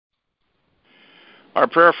Our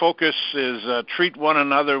prayer focus is treat one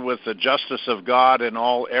another with the justice of God in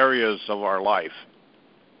all areas of our life.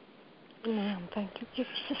 Amen. Thank you,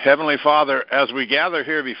 Jesus. Heavenly Father, as we gather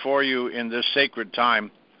here before you in this sacred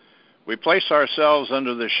time, we place ourselves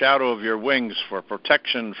under the shadow of your wings for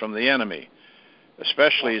protection from the enemy,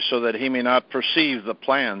 especially so that he may not perceive the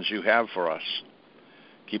plans you have for us.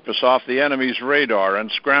 Keep us off the enemy's radar and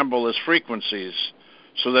scramble his frequencies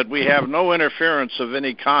so that we have no interference of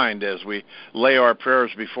any kind as we lay our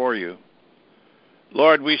prayers before you.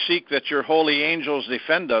 Lord, we seek that your holy angels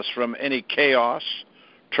defend us from any chaos,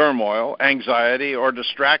 turmoil, anxiety, or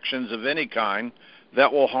distractions of any kind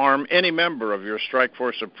that will harm any member of your Strike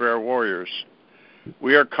Force of Prayer warriors.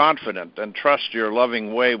 We are confident and trust your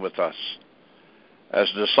loving way with us.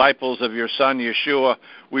 As disciples of your Son, Yeshua,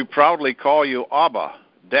 we proudly call you Abba,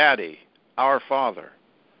 Daddy, our Father,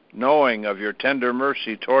 knowing of your tender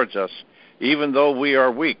mercy towards us. Even though we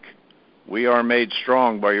are weak, we are made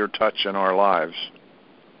strong by your touch in our lives.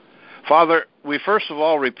 Father, we first of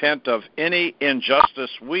all repent of any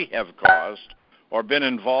injustice we have caused or been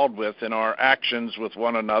involved with in our actions with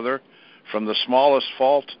one another, from the smallest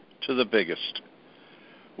fault to the biggest.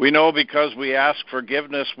 We know because we ask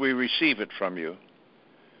forgiveness, we receive it from you.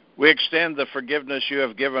 We extend the forgiveness you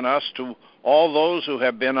have given us to all those who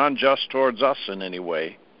have been unjust towards us in any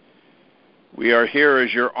way. We are here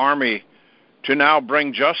as your army to now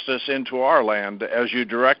bring justice into our land as you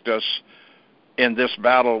direct us in this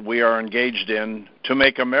battle we are engaged in to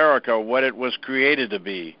make America what it was created to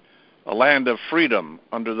be, a land of freedom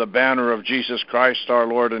under the banner of Jesus Christ, our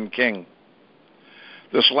Lord and King.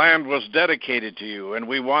 This land was dedicated to you, and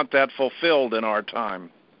we want that fulfilled in our time.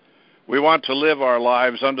 We want to live our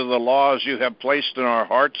lives under the laws you have placed in our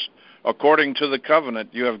hearts according to the covenant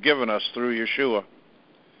you have given us through Yeshua.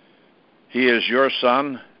 He is your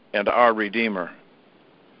Son and our Redeemer.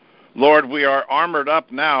 Lord, we are armored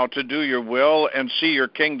up now to do your will and see your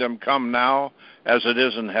kingdom come now as it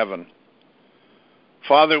is in heaven.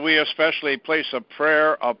 Father, we especially place a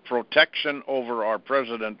prayer of protection over our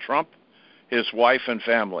President Trump, his wife and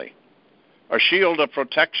family. A shield of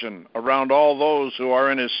protection around all those who are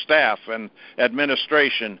in his staff and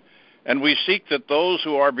administration, and we seek that those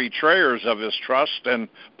who are betrayers of his trust and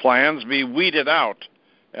plans be weeded out,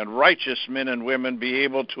 and righteous men and women be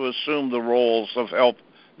able to assume the roles of help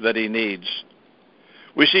that he needs.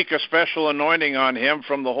 We seek a special anointing on him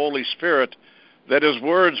from the Holy Spirit, that his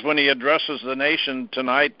words when he addresses the nation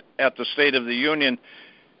tonight at the State of the Union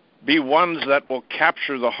be ones that will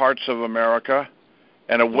capture the hearts of America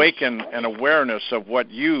and awaken an awareness of what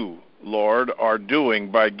you, Lord, are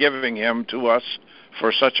doing by giving him to us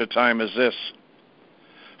for such a time as this.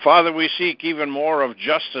 Father, we seek even more of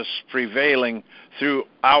justice prevailing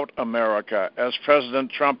throughout America as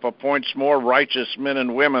President Trump appoints more righteous men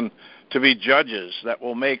and women to be judges that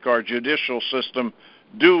will make our judicial system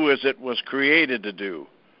do as it was created to do.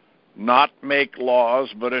 Not make laws,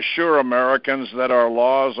 but assure Americans that our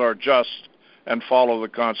laws are just and follow the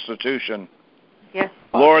Constitution. Yes.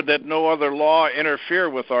 Lord, that no other law interfere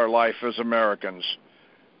with our life as Americans.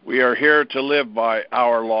 We are here to live by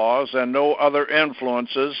our laws and no other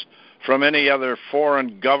influences from any other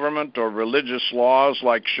foreign government or religious laws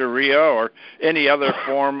like sharia or any other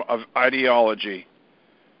form of ideology.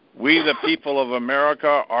 We, the people of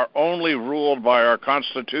America, are only ruled by our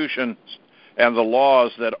Constitution and the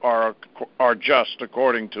laws that are just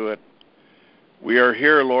according to it. We are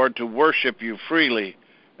here, Lord, to worship you freely,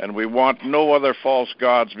 and we want no other false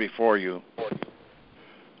gods before you.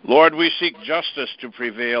 Lord, we seek justice to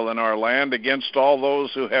prevail in our land against all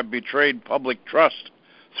those who have betrayed public trust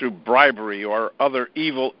through bribery or other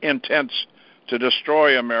evil intents to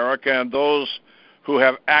destroy America, and those who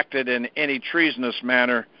have acted in any treasonous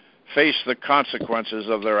manner face the consequences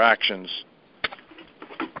of their actions.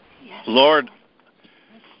 Yes. Lord,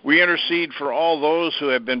 we intercede for all those who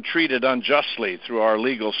have been treated unjustly through our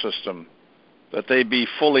legal system, that they be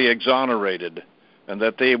fully exonerated, and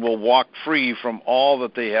that they will walk free from all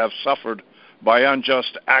that they have suffered by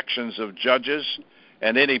unjust actions of judges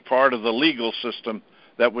and any part of the legal system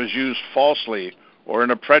that was used falsely or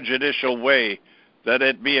in a prejudicial way, that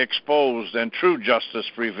it be exposed and true justice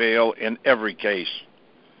prevail in every case.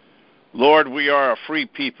 Lord, we are a free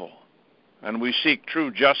people, and we seek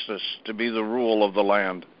true justice to be the rule of the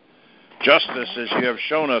land. Justice as you have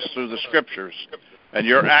shown us through the Scriptures and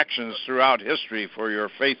your actions throughout history for your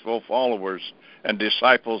faithful followers and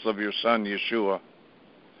disciples of your Son, Yeshua.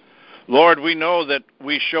 Lord, we know that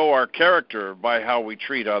we show our character by how we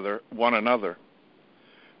treat one another.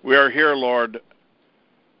 We are here, Lord,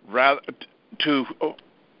 rather to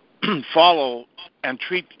follow and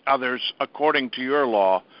treat others according to your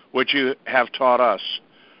law, which you have taught us.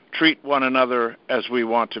 Treat one another as we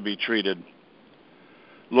want to be treated.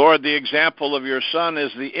 Lord, the example of your Son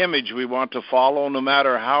is the image we want to follow, no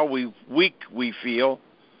matter how weak we feel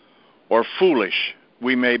or foolish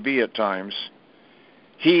we may be at times.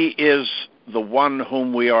 He is the one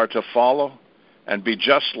whom we are to follow and be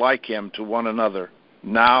just like him to one another,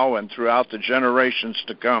 now and throughout the generations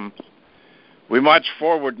to come. We march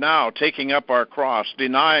forward now, taking up our cross,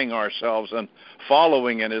 denying ourselves, and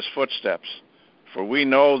following in his footsteps. For we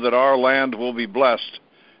know that our land will be blessed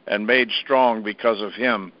and made strong because of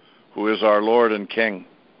him who is our Lord and King.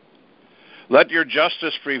 Let your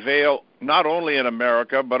justice prevail not only in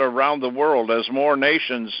America, but around the world, as more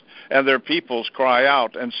nations and their peoples cry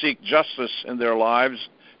out and seek justice in their lives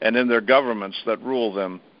and in their governments that rule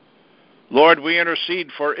them. Lord, we intercede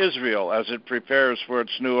for Israel as it prepares for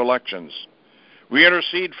its new elections. We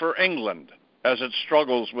intercede for England as it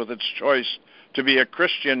struggles with its choice to be a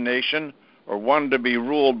Christian nation or one to be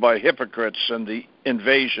ruled by hypocrites and the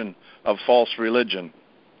invasion of false religion.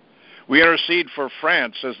 We intercede for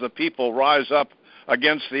France as the people rise up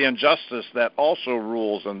against the injustice that also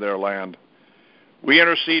rules in their land. We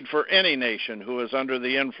intercede for any nation who is under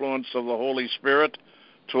the influence of the Holy Spirit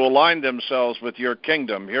to align themselves with your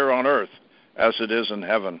kingdom here on earth as it is in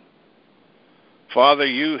heaven. Father,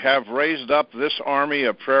 you have raised up this army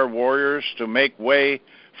of prayer warriors to make way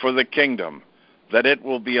for the kingdom, that it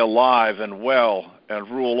will be alive and well and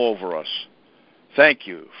rule over us. Thank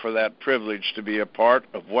you for that privilege to be a part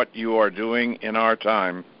of what you are doing in our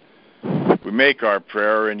time. We make our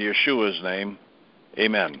prayer in Yeshua's name.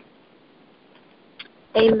 Amen.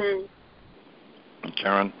 Amen.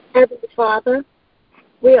 Karen? Heavenly Father,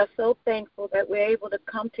 we are so thankful that we're able to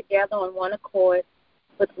come together on one accord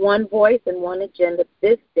with one voice and one agenda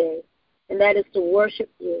this day, and that is to worship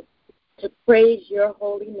you, to praise your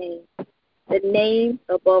holy name, the name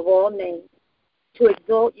above all names, to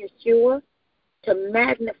exalt Yeshua, to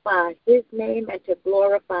magnify his name and to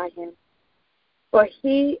glorify him. For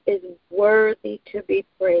he is worthy to be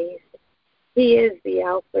praised. He is the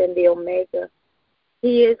Alpha and the Omega.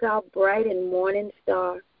 He is our bright and morning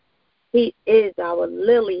star. He is our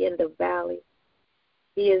lily in the valley.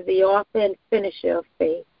 He is the author and finisher of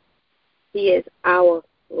faith. He is our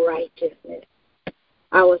righteousness,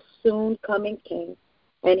 our soon-coming King,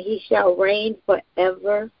 and he shall reign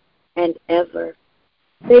forever and ever.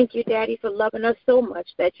 Thank you, Daddy, for loving us so much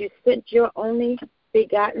that you sent your only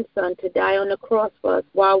begotten Son to die on the cross for us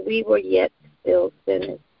while we were yet still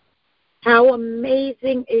sinners. How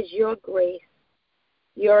amazing is your grace,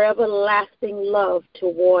 your everlasting love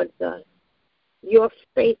towards us, your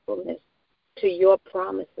faithfulness to your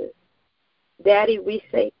promises. Daddy, we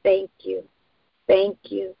say thank you, thank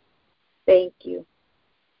you, thank you.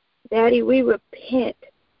 Daddy, we repent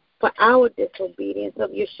for our disobedience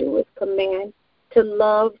of Yeshua's command to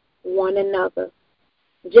love one another.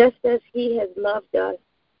 Just as he has loved us,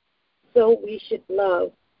 so we should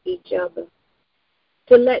love each other.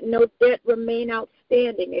 To let no debt remain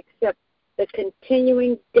outstanding except the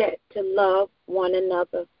continuing debt to love one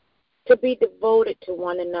another, to be devoted to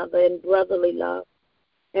one another in brotherly love.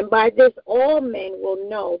 And by this all men will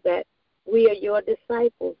know that we are your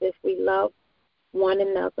disciples if we love one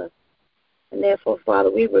another. And therefore,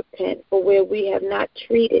 Father, we repent for where we have not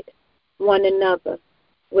treated one another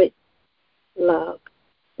with love,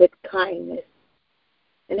 with kindness.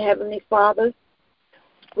 And Heavenly Father,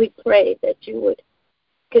 we pray that you would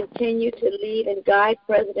continue to lead and guide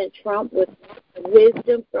President Trump with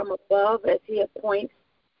wisdom from above as he appoints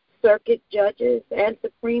circuit judges and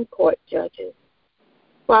Supreme Court judges.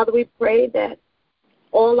 Father, we pray that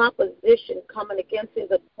all opposition coming against his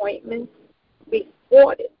appointments be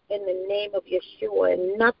thwarted in the name of Yeshua,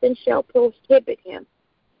 and nothing shall prohibit him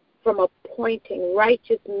from appointing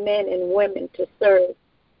righteous men and women to serve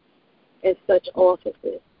in such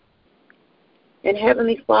offices. And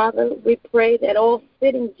Heavenly Father, we pray that all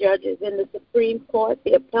sitting judges in the Supreme Court,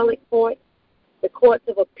 the Appellate Court, the Courts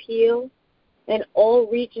of Appeal, and all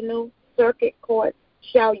regional circuit courts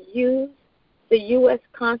shall use the U.S.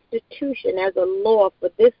 Constitution as a law for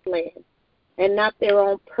this land and not their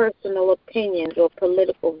own personal opinions or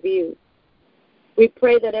political views. We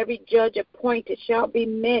pray that every judge appointed shall be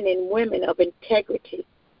men and women of integrity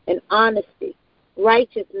and honesty,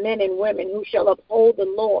 righteous men and women who shall uphold the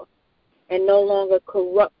law and no longer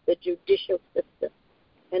corrupt the judicial system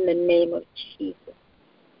in the name of Jesus.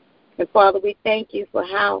 And Father, we thank you for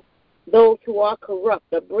how those who are corrupt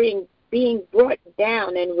are being brought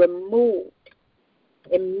down and removed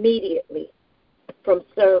immediately from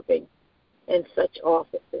serving in such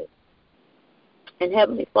offices. And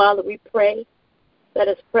Heavenly Father, we pray that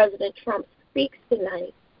as President Trump speaks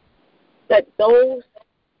tonight, that those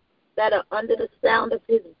that are under the sound of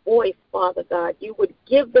his voice, Father God, you would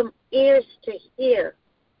give them ears to hear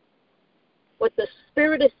what the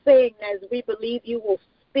Spirit is saying, as we believe you will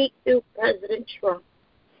speak through President Trump.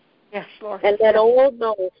 Yes, Lord. And that all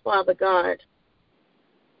those, Father God,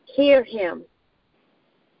 hear him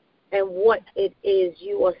and what it is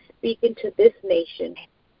you are speaking to this nation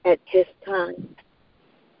at this time.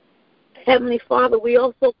 Heavenly Father, we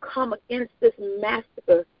also come against this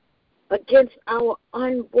massacre, against our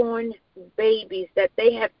unborn babies, that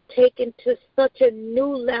they have taken to such a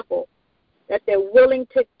new level that they're willing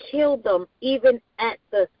to kill them even at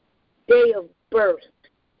the day of birth.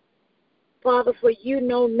 Father, for you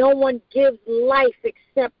know no one gives life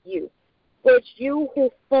except you. For it's you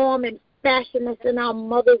who form and fashion us in our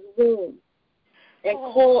mother's womb and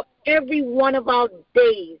call every one of our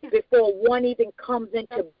days before one even comes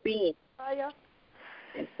into being.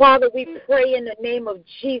 And Father, we pray in the name of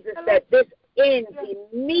Jesus that this ends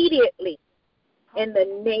immediately in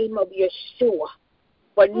the name of Yeshua.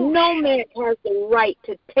 For no man has the right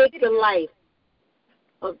to take the life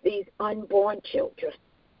of these unborn children.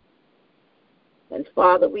 And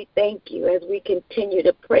Father, we thank you as we continue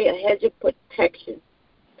to pray a hedge of protection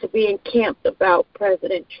to be encamped about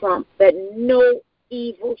President Trump, that no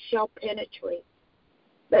evil shall penetrate,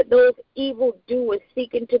 that those evildoers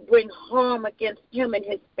seeking to bring harm against him and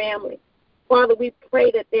his family, Father, we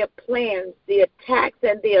pray that their plans, the attacks,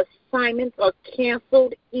 and the assignments are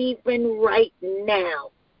canceled even right now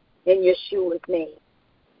in Yeshua's name.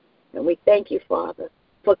 And we thank you, Father,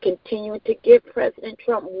 for continuing to give President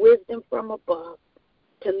Trump wisdom from above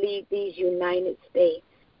to lead these United States.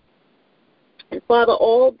 And Father,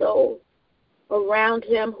 all those around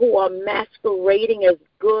him who are masquerading as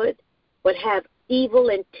good but have evil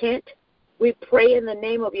intent, we pray in the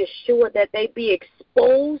name of Yeshua that they be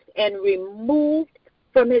exposed and removed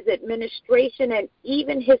from his administration and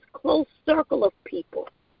even his close circle of people,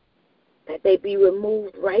 that they be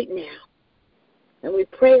removed right now. And we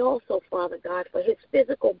pray also, Father God, for his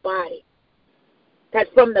physical body, that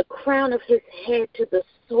from the crown of his head to the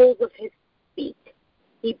soles of his feet,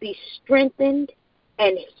 he be strengthened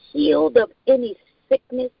and healed of any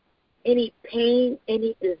sickness, any pain,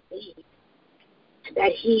 any disease,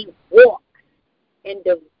 that he walks in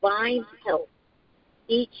divine health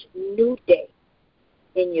each new day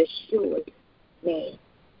in Yeshua's name.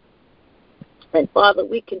 And Father,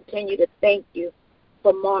 we continue to thank you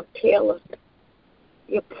for Mark Taylor,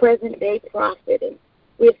 your present-day prophet, and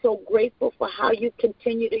we're so grateful for how you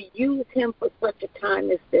continue to use him for such a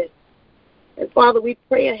time as this. And Father, we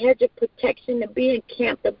pray a hedge of protection to be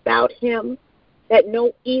encamped about him, that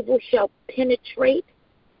no evil shall penetrate.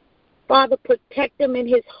 Father, protect him in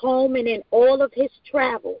his home and in all of his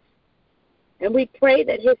travels. And we pray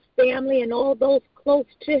that his family and all those close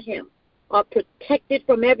to him are protected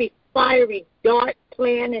from every fiery dart,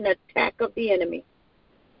 plan, and attack of the enemy.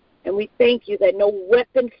 And we thank you that no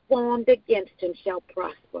weapon formed against him shall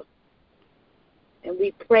prosper. And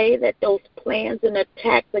we pray that those plans and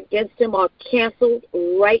attacks against him are canceled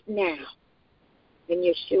right now in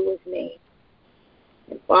Yeshua's name.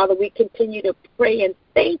 And Father, we continue to pray and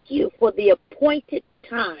thank you for the appointed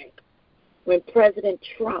time when President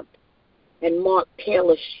Trump and Mark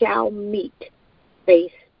Taylor shall meet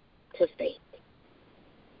face to face.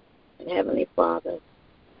 And Heavenly Father,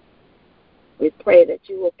 we pray that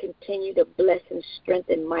you will continue to bless and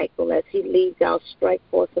strengthen Michael as he leads our strike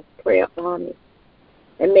force of prayer army.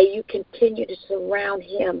 And may you continue to surround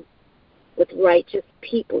him with righteous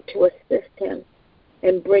people to assist him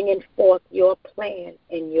in bringing forth your plan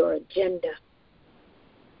and your agenda.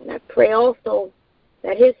 And I pray also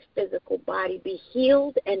that his physical body be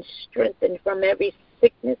healed and strengthened from every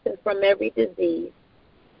sickness and from every disease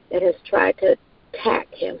that has tried to attack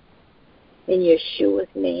him in Yeshua's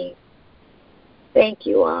name. Thank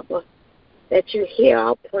you, Abba, that you hear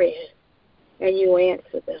our prayers and you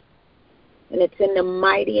answer them. And it's in the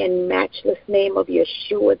mighty and matchless name of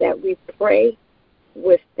Yeshua that we pray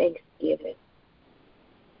with thanksgiving.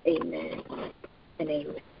 Amen and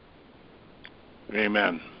amen.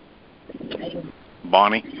 Amen. Amen.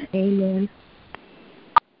 Bonnie? Amen.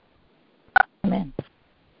 Amen.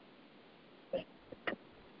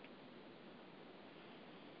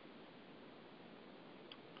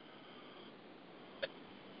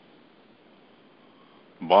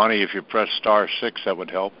 Bonnie, if you press *6, that would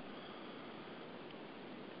help.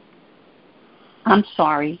 I'm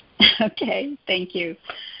sorry. Okay, thank you.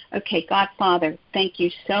 Okay, God Father, thank you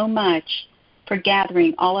so much for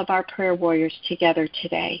gathering all of our prayer warriors together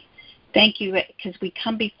today. Thank you because we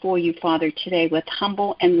come before you, Father, today with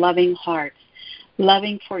humble and loving hearts,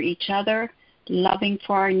 loving for each other, loving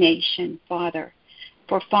for our nation, Father.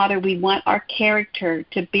 For, Father, we want our character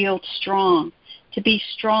to build strong, to be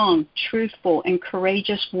strong, truthful, and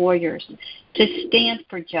courageous warriors, to stand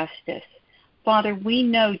for justice. Father, we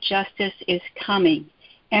know justice is coming,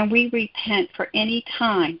 and we repent for any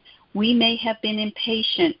time we may have been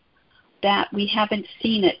impatient that we haven't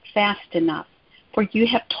seen it fast enough. For you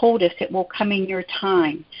have told us it will come in your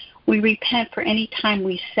time. We repent for any time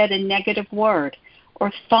we said a negative word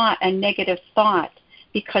or thought a negative thought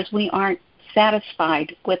because we aren't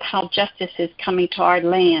satisfied with how justice is coming to our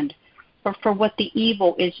land or for what the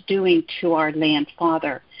evil is doing to our land,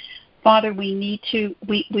 Father. Father,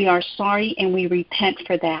 we are sorry and we repent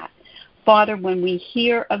for that. Father, when we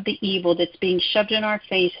hear of the evil that's being shoved in our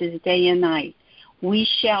faces day and night, we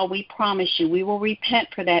promise you, we will repent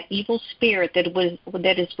for that evil spirit that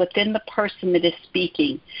is within the person that is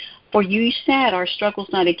speaking. For you said our struggle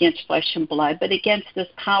is not against flesh and blood, but against the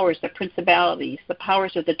powers, the principalities, the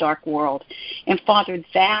powers of the dark world. And Father,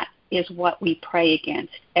 that is what we pray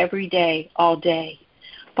against every day, all day.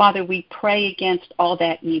 Father, we pray against all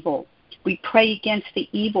that evil. We pray against the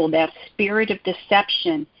evil, that spirit of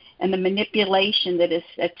deception and the manipulation that is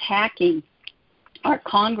attacking our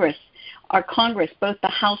Congress, both the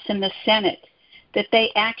House and the Senate, that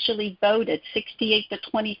they actually voted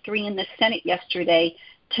 68-23 in the Senate yesterday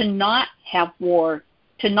to not have war,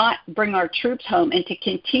 to not bring our troops home, and to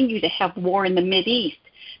continue to have war in the Mideast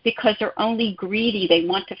because they're only greedy. They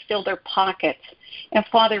want to fill their pockets. And,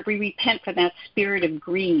 Father, we repent for that spirit of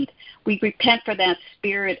greed. We repent for that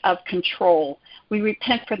spirit of control. We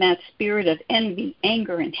repent for that spirit of envy,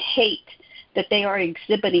 anger, and hate that they are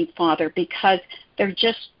exhibiting, Father, because they're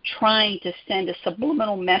just trying to send a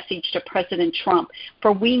subliminal message to President Trump,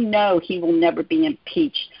 for we know he will never be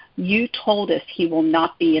impeached. You told us he will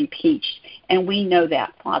not be impeached, and we know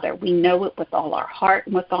that, Father. We know it with all our heart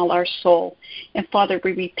and with all our soul. And, Father,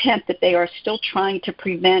 we repent that they are still trying to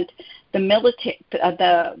prevent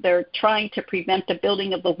they're trying to prevent the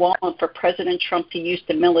building of the wall and for President Trump to use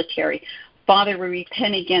the military. Father, we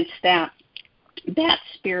repent against that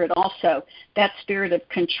spirit also, that spirit of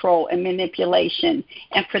control and manipulation,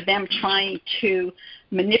 and for them trying to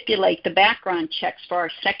manipulate the background checks for our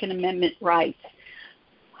Second Amendment rights.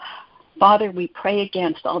 Father, we pray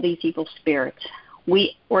against all these evil spirits.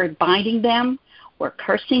 We're binding them, we're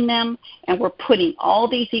cursing them, and we're putting all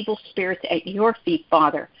these evil spirits at your feet,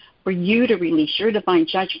 Father, for you to release your divine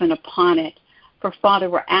judgment upon it. For,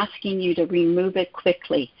 Father, we're asking you to remove it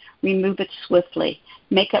quickly, remove it swiftly,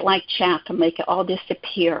 make it like chaff and make it all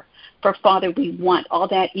disappear. For, Father, we want all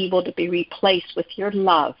that evil to be replaced with your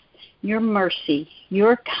love, your mercy,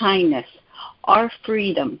 your kindness, our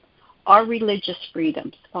freedom, our religious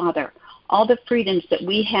freedoms, Father, all the freedoms that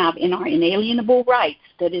we have in our inalienable rights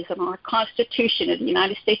that is in our Constitution of the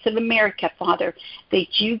United States of America, Father, that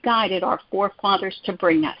you guided our forefathers to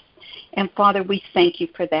bring us. And, Father, we thank you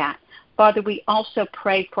for that. Father, we also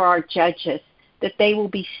pray for our judges, that they will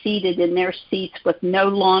be seated in their seats with no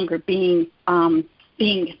longer being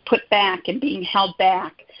put back and being held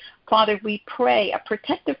back. Father, we pray a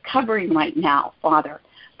protective covering right now, Father,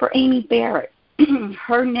 for Amy Barrett.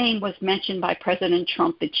 Her name was mentioned by President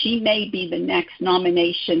Trump that she may be the next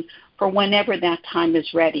nomination for whenever that time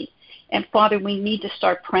is ready. And, Father, we need to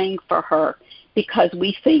start praying for her because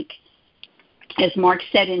we think, as Mark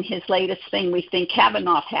said in his latest thing, we think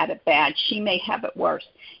Kavanaugh had it bad. She may have it worse.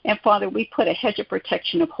 And, Father, we put a hedge of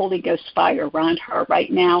protection of Holy Ghost fire around her right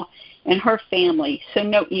now and her family, so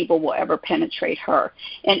no evil will ever penetrate her.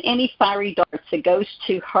 And any fiery darts that goes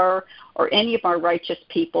to her or any of our righteous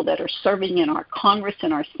people that are serving in our Congress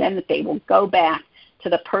and our Senate, they will go back to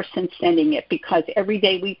the person sending it, because every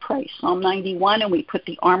day we pray Psalm 91 and we put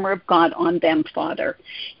the armor of God on them, Father.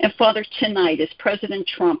 And, Father, tonight as President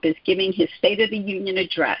Trump is giving his State of the Union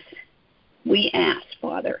address, we ask,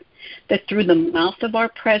 Father, that through the mouth of our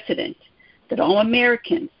president, that all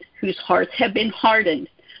Americans whose hearts have been hardened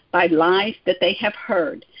by lies that they have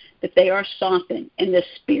heard, that they are softened, and the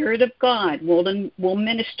Spirit of God will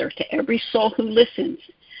minister to every soul who listens,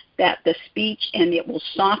 that the speech, and it will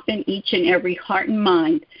soften each and every heart and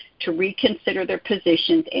mind to reconsider their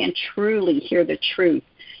positions and truly hear the truth,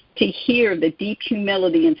 to hear the deep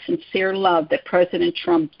humility and sincere love that President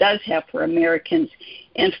Trump does have for Americans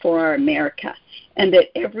and for our America, and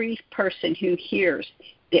that every person who hears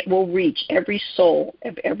it will reach every soul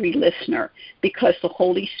of every listener, because the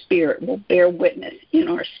Holy Spirit will bear witness in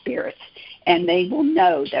our spirits, and they will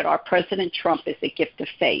know that our President Trump is a gift of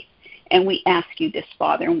faith. And we ask you this,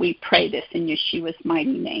 Father, and we pray this in Yeshua's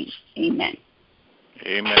mighty name. Amen.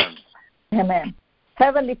 Amen. Amen.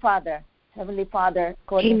 Heavenly Father,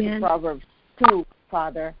 according to Proverbs 2,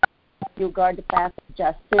 Father, you guard the path of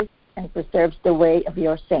justice and preserves the way of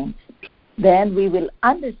your saints. Then we will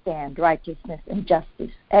understand righteousness and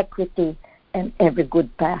justice, equity, and every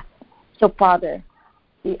good path. So, Father,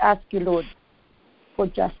 we ask you, Lord, for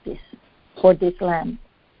justice for this land.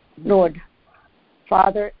 Lord,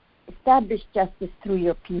 Father, establish justice through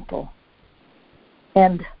your people.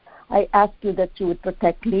 And I ask you that you would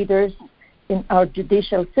protect leaders in our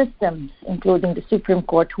judicial systems, including the Supreme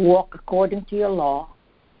Court, who walk according to your law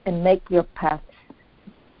and make your paths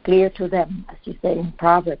clear to them, as you say in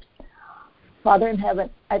Proverbs. Father in heaven,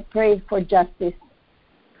 I pray for justice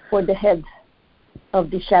for the head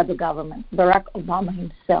of the shadow government, Barack Obama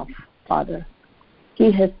himself, Father. He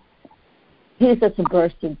is a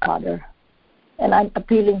subversive, Father, and I'm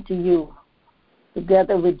appealing to you,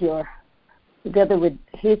 together with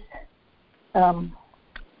his,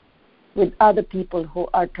 with other people who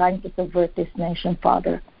are trying to subvert this nation,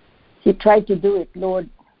 Father. He tried to do it, Lord,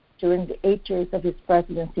 during the 8 years of his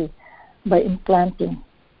presidency by implanting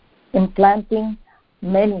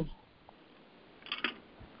many,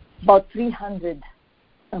 about 300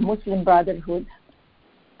 Muslim Brotherhood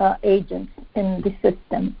agents in the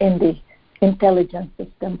system, in the intelligence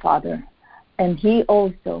system, Father. And he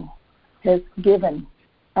also has given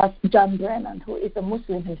us John Brennan, who is a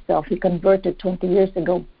Muslim himself. He converted 20 years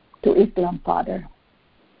ago to Islam, Father.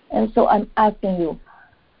 And so I'm asking you,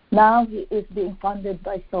 now he is being funded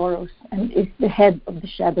by Soros and is the head of the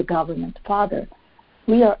shadow government. Father,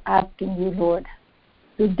 we are asking you, Lord,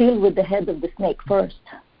 to deal with the head of the snake first.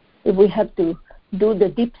 If we have to do the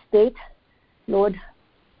deep state, Lord,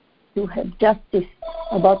 to have justice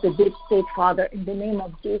about the deep state, Father, in the name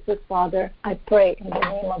of Jesus, Father, I pray in the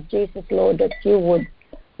name of Jesus, Lord, that you would,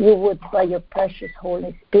 by your precious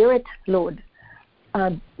Holy Spirit, Lord,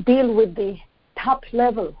 deal with the top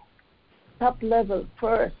level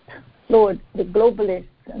first, Lord, the globalists,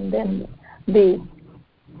 and then the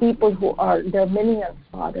people who are their minions,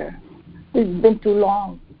 Father. This has been too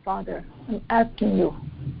long, Father. I'm asking you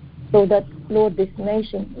so that, Lord, this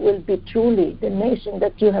nation will be truly the nation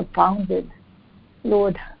that you have founded,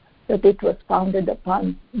 Lord, that it was founded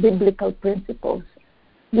upon biblical principles.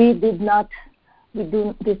 This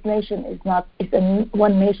nation is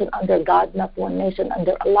one nation under God, not one nation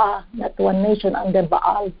under Allah, not one nation under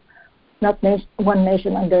Baal, not one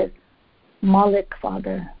nation under Molech,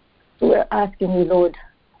 Father. So we're asking you, Lord,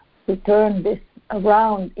 to turn this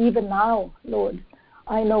around even now, Lord.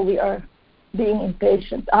 I know we are being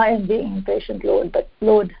impatient. I am being impatient, Lord, but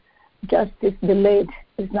Lord, justice delayed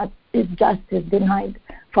is justice denied,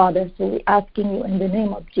 Father. So we're asking you in the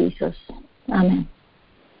name of Jesus. Amen.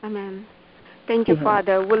 Amen. Thank you,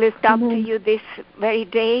 Father. We'll lift up to you this very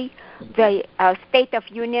day the State of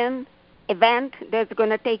Union event that's going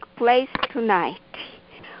to take place tonight.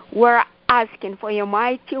 We're asking for your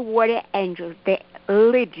mighty warrior angels, the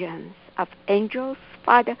legions of angels,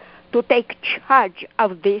 Father, to take charge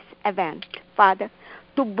of this event, Father,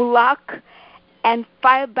 to block and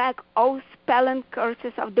fire back all spell and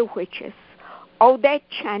curses of the witches, all their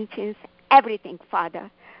chantings, everything, Father,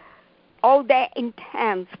 all their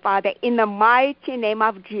intents, Father, in the mighty name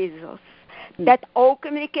of Jesus, that all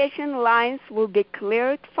communication lines will be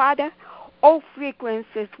cleared, Father, all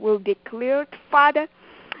frequencies will be cleared, Father,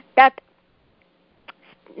 that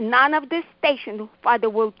none of the stations, Father,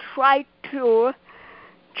 will try to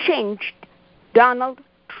change Donald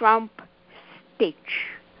Trump's speech,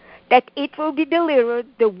 that it will be delivered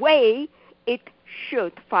the way it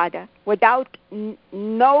should, Father, without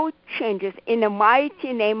no changes. In the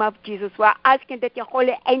mighty name of Jesus, we are asking that your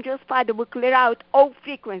holy angels, Father, will clear out all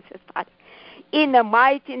frequencies, Father, in the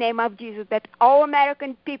mighty name of Jesus, that all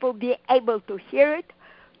American people be able to hear it,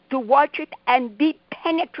 to watch it, and be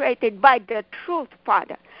penetrated by the truth,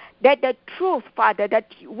 Father, that the truth, Father, that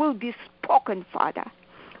will be spoken, Father,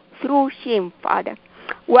 through him, Father.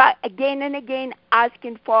 We are again and again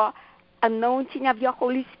asking for anointing of your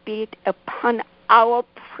Holy Spirit upon our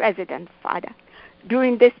president, Father,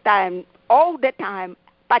 during this time, all the time,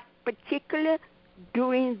 but particularly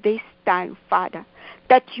during this time, Father,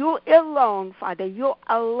 that you alone, Father, you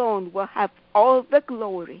alone will have all the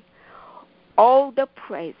glory, all the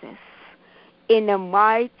praises, in the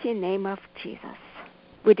mighty name of Jesus.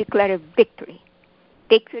 We declare a victory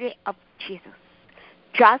of Jesus,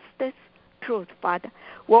 justice, truth, Father.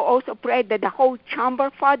 We'll also pray that the whole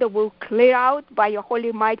chamber, Father, will clear out by your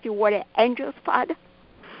holy, mighty warrior angels, Father.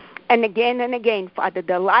 And again, Father,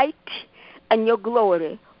 the light and your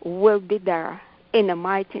glory will be there in the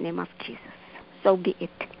mighty name of Jesus. So be it.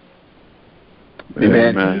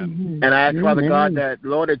 Amen. And I ask, Father God, that,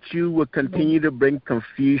 Lord, that you would continue to bring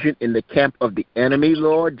confusion in the camp of the enemy,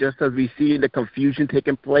 Lord, just as we see the confusion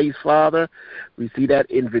taking place, Father. We see that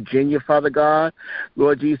in Virginia, Father God.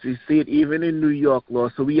 Lord Jesus, we see it even in New York,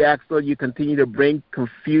 Lord. So we ask, Lord, you continue to bring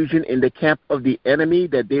confusion in the camp of the enemy,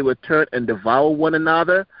 that they would turn and devour one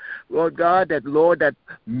another. Lord God, that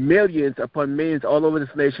millions upon millions all over this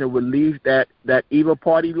nation would leave that evil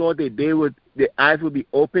party, Lord, that their eyes would be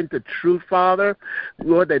open to truth, Father.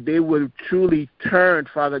 Lord, that they would truly turn,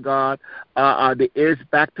 Father God, the ears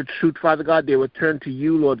back to truth, Father God. They would turn to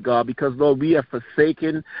you, Lord God, because, Lord, we have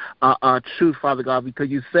forsaken our truth, Father God, because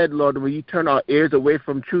you said, Lord, when you turn our ears away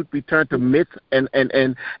from truth, we turn to myths and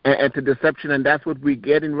to deception, and that's what we're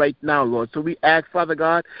getting right now, Lord. So we ask, Father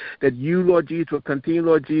God, that you, Lord Jesus, will continue,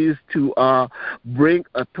 Lord Jesus, to bring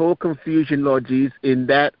a total confusion, Lord Jesus, in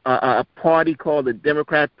that party called the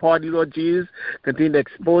Democrat Party, Lord Jesus. Continue to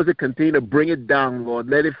expose it, continue to bring it down, Lord.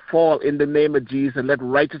 Let it fall in the name of Jesus, and let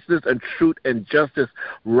righteousness and truth and justice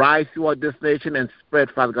rise throughout this nation and spread,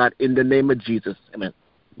 Father God, in the name of Jesus. Amen.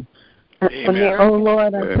 Amen. Oh,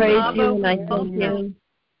 Lord, I praise Amen. you and I thank you.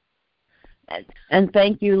 And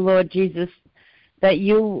thank you, Lord Jesus, that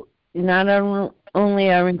you not only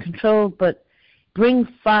are in control, but bring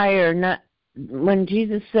fire. When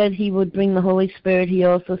Jesus said he would bring the Holy Spirit, he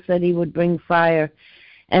also said he would bring fire.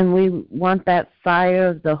 And we want that fire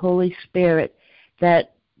of the Holy Spirit,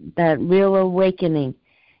 that real awakening,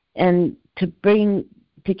 and to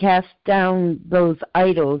cast down those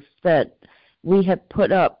idols that we have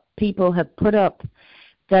put up, people have put up,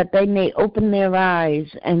 that they may open their eyes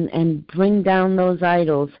and bring down those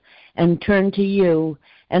idols and turn to you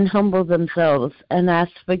and humble themselves and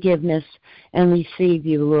ask forgiveness and receive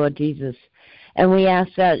you, Lord Jesus. And we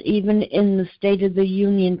ask that even in the State of the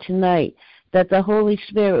Union tonight, that the Holy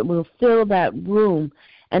Spirit will fill that room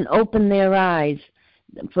and open their eyes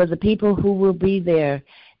for the people who will be there,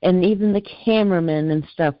 and even the cameramen and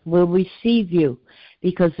stuff will receive you,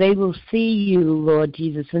 because they will see you, Lord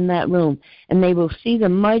Jesus, in that room, and they will see the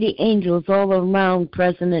mighty angels all around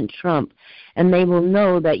President Trump, and they will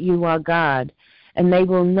know that you are God, and they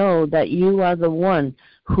will know that you are the one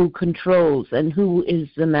who controls and who is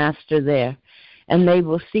the master there, and they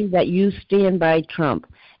will see that you stand by Trump,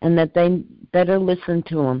 and that they better listen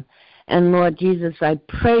to him. And Lord Jesus, I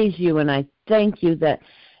praise you and I thank you that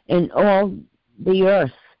in all the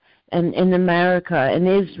earth and in America and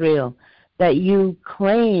Israel, that you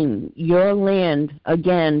claim your land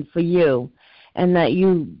again for you, and that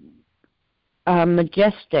you are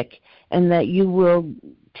majestic, and that you will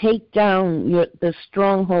take down the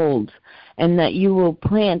strongholds, and that you will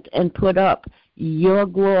plant and put up your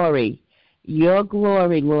glory,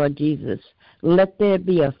 Lord Jesus. Let there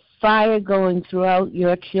be a fire going throughout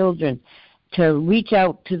your children to reach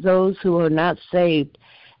out to those who are not saved,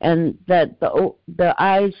 and that the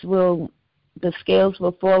scales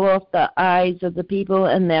will fall off the eyes of the people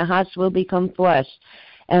and their hearts will become flesh.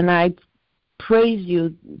 And I praise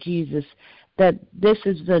you, Jesus, that this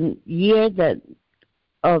is the year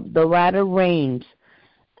of the latter rains,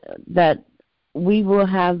 that we will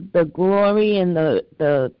have the glory and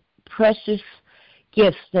the precious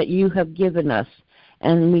gifts that you have given us,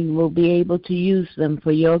 and we will be able to use them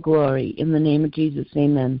for your glory. In the name of Jesus,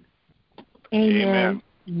 amen. Amen.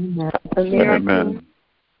 Amen. Amen.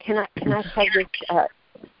 Can I say this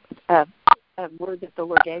a word that the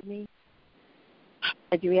Lord gave me?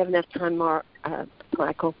 Do we have enough time,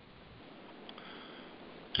 Michael?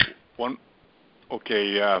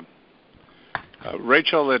 Okay.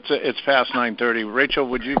 Rachel, it's past 9:30. Rachel,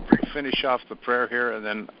 would you finish off the prayer here, and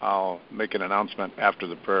then I'll make an announcement after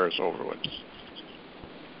the prayer is over with.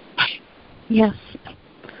 Yes.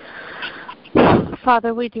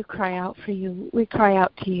 Father, we do cry out for you. We cry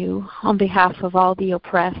out to you on behalf of all the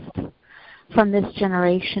oppressed from this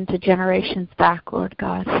generation to generations back, Lord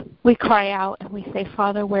God. We cry out and we say,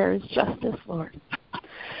 Father, where is justice, Lord?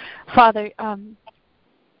 Father,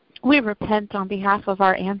 we repent on behalf of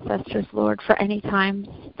our ancestors, Lord, for any times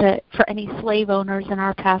for any slave owners in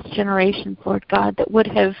our past generations, Lord God, that would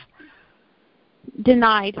have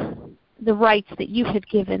denied the rights that you had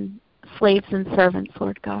given slaves and servants,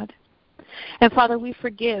 Lord God. And Father, we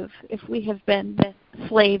forgive if we have been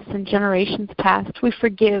slaves in generations past. We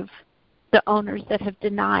forgive the owners that have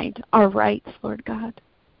denied our rights, Lord God.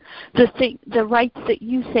 The rights that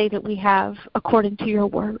you say that we have according to your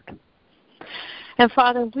word. And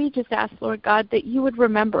Father, we just ask, Lord God, that you would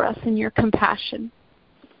remember us in your compassion.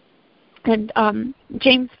 And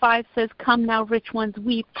James 5 says, come now, rich ones,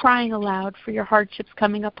 weep, crying aloud for your hardships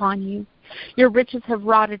coming upon you. Your riches have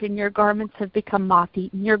rotted and your garments have become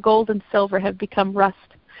moth-eaten. Your gold and silver have become rust.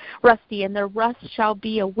 Rusty, and their rust shall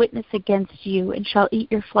be a witness against you, and shall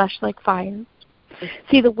eat your flesh like fire.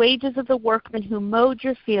 See, the wages of the workmen who mowed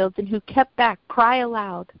your fields and who kept back cry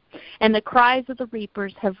aloud, and the cries of the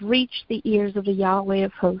reapers have reached the ears of the Yahweh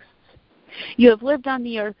of hosts. You have lived on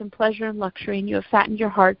the earth in pleasure and luxury, and you have fattened your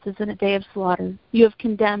hearts as in a day of slaughter. You have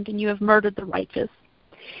condemned, and you have murdered the righteous.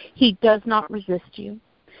 He does not resist you.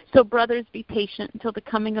 So, brothers, be patient until the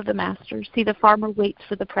coming of the Master. See, the farmer waits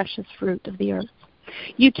for the precious fruit of the earth.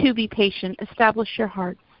 You too be patient. Establish your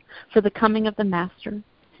hearts for the coming of the Master.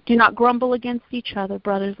 Do not grumble against each other,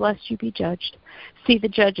 brothers, lest you be judged. See, the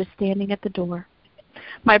judge is standing at the door.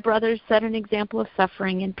 My brothers, set an example of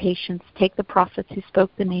suffering and patience. Take the prophets who spoke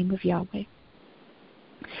the name of Yahweh.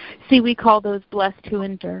 See, we call those blessed who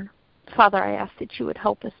endure. Father, I ask that you would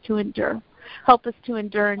help us to endure. Help us to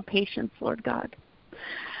endure in patience, Lord God.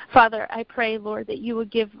 Father, I pray, Lord, that you would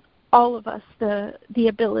give all of us the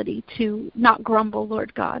ability to not grumble,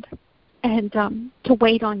 Lord God, and to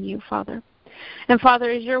wait on you, Father. And Father,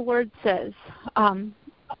 as your word says,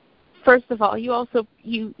 first of all,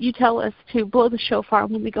 you tell us to blow the shofar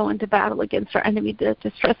when we go into battle against our enemy that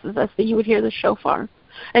distresses us, that you would hear the shofar,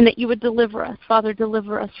 and that you would deliver us. Father,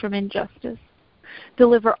 deliver us from injustice.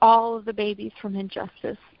 Deliver all of the babies from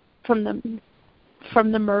injustice, from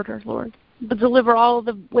the murder, Lord. But deliver all of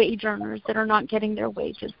the wage earners that are not getting their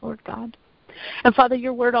wages, Lord God. And Father,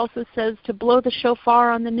 your word also says to blow the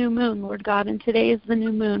shofar on the new moon, Lord God, and today is the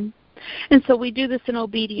new moon. And so we do this in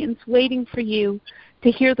obedience, waiting for you to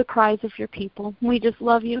hear the cries of your people. We just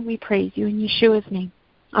love you and we praise you in Yeshua's name.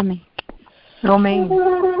 Amen. Amen.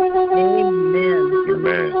 Amen. Amen.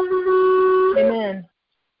 Amen. Amen.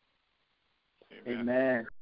 Amen.